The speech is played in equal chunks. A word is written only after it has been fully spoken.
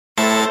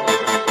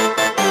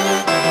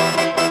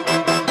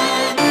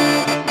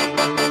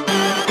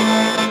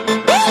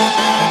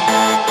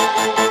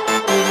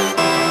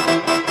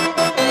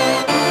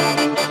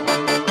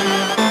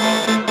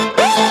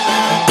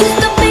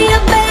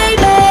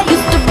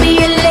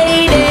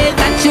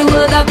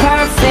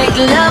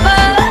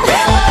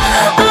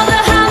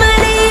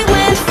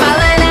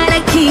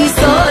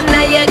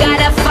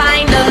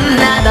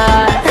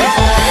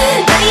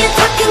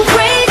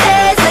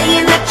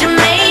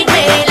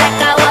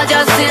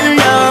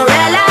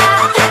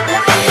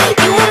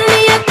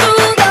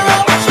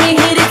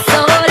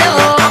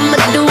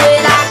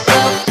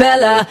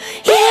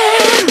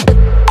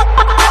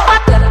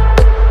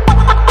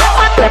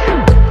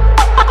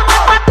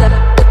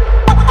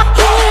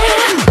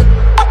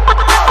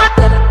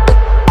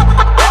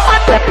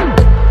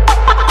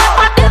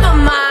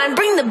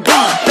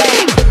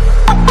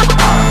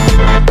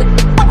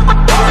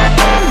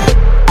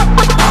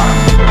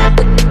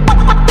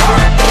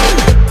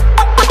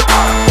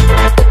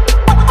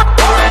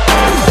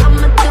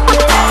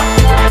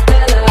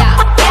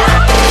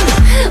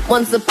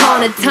Once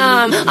upon a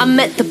time, I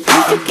met the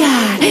perfect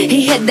guy.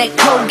 He had that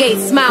Colgate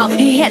smile,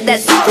 he had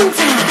that suit and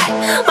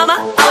tie. Mama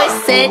always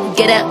said,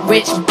 get a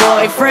rich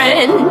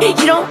boyfriend. You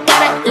don't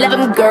gotta love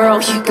him,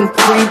 girl, you can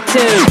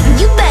pretend.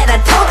 You bet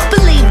I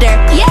totally believed her,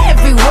 yeah,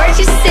 every word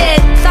she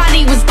said. Thought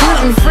he was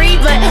gluten-free,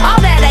 but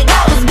all that I